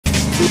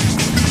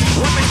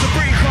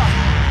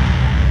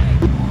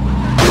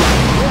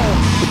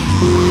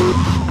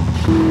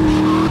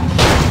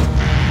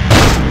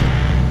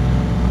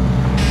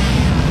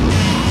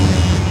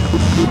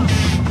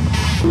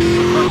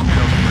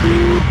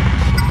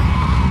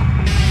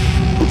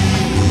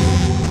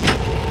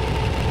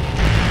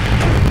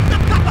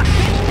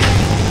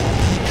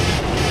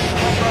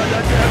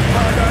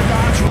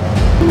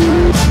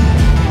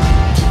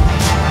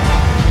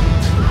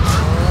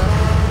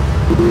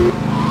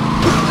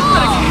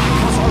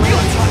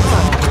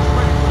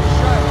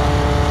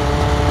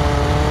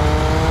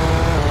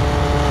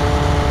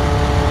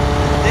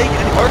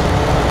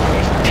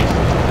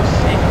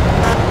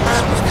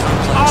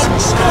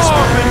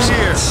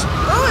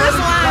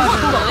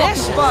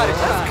Let's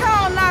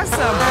call out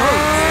some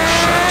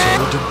boots.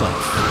 Chateau de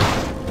Buff.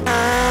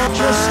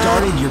 Just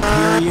started your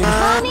period?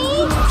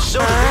 Honey? So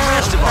do the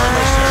rest of our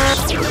listeners.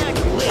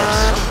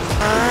 Lips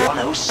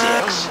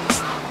 106.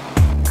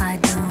 I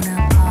don't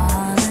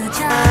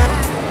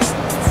apologize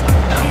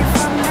if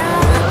I'm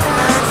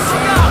not the same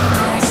as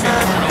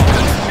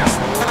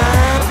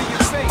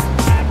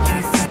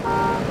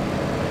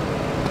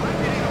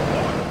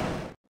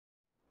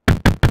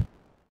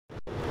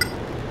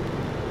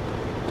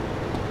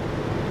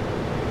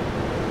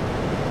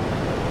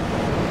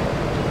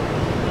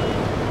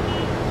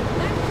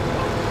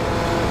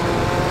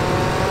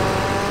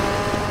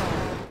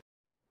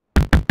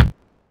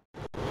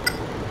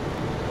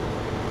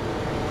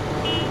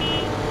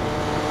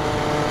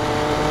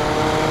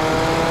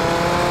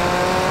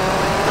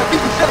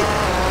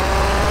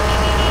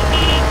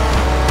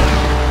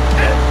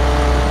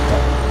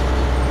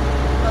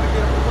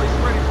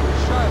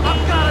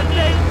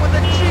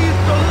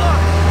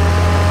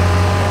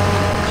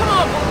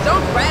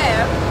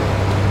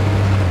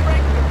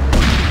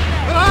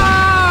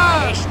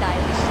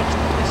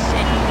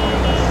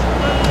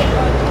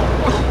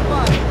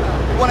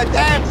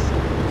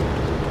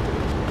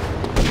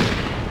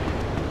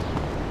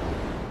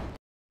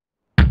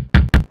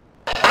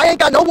I ain't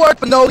got no word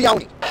for no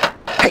yoni.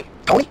 Hey,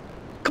 Tony,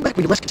 come back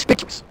when you're less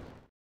conspicuous.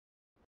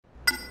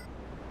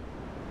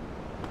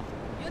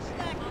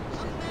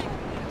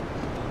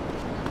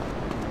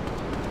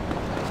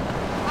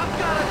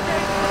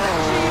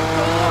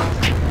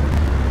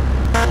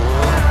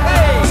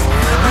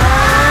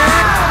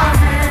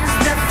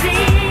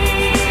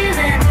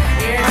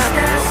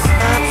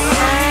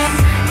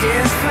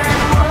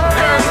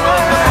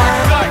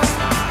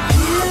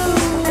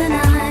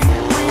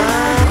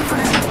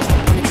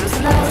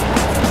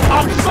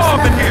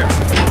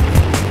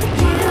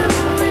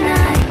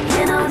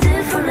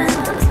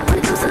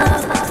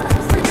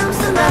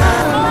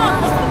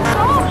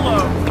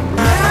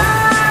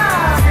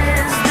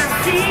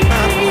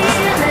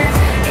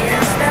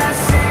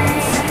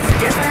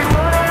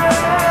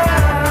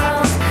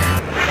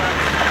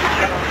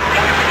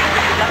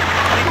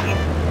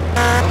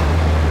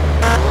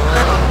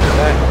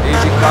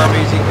 Come,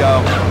 easy,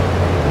 go.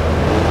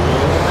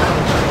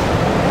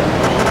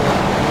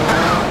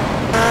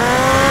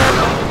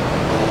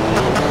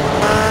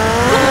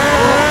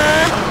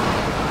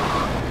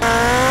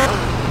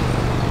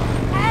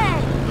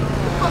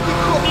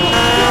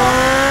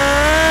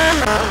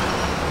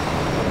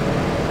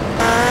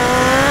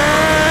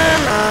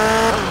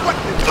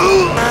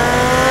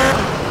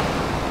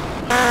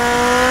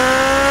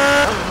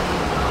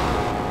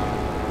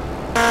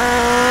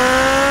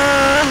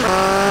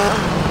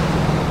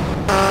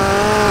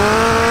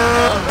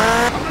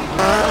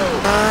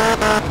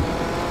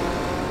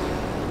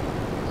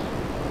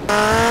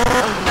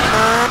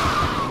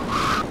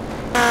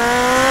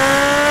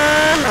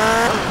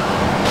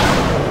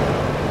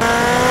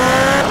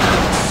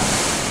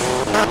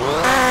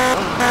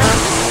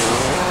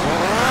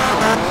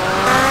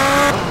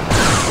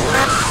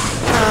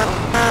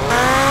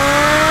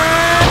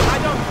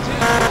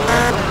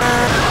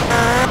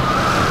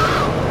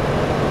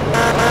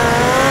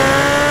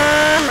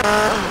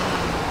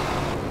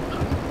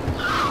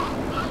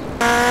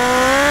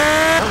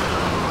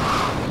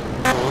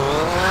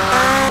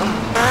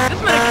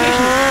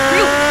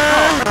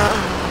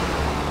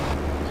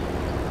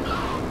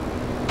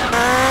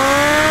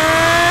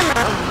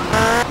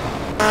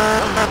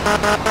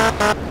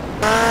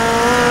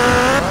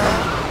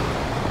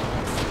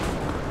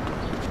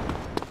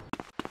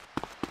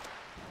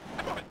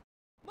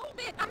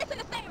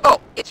 Oh,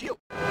 it's you.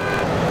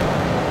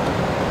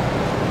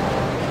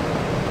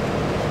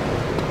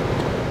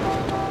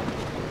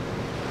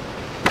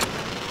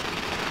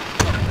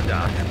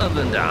 Up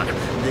and down.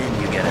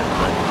 Then you get a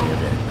hug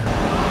with it.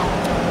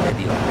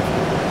 Maybe on the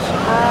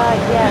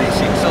yeah.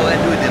 So I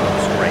do a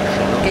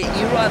demonstration. Okay,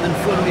 here are in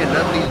front of me a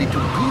lovely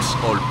little goose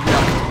all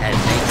plucked and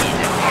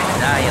naked.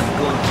 And I am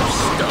going to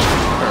stuff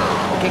her.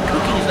 Okay,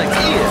 cooking is like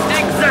here.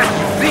 Exactly,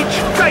 bitch!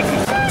 Take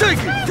it!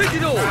 Take it! Take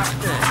it all!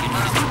 You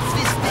need to do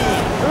this thing.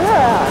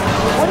 Ugh,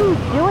 what are you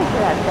doing to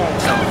that thing?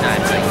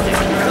 Sometimes I take a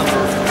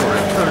cucumber or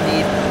a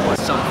turnip or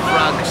some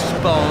frog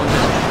spawn.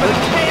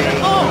 Okay,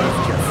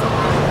 just some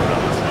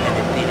crumbs and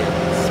a bit of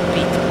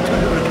spit to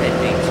lubricate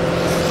things.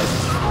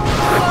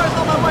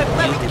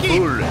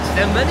 Beautiful,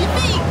 c'est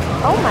magnifique!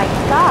 Oh my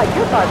god,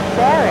 you're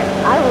barbaric.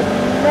 I would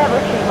never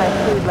treat my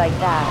food like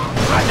that.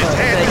 I just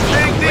had this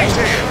thing this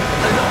here.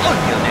 An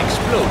onion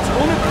explodes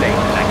on a plate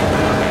like a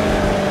hurricane.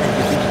 And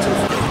you think it's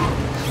okay?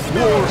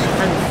 War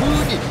and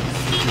food?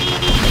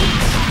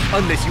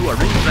 Unless you are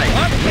in right.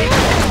 We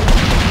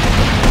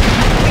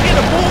get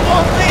a move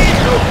on these,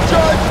 no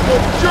judge,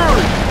 no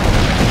jury.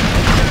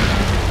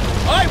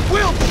 I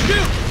will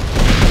shoot.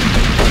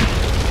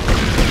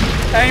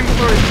 Aim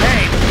for his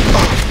name.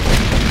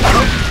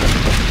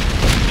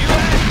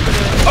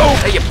 Oh,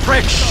 hey, you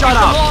prick, shut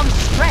up. Long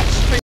stretch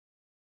for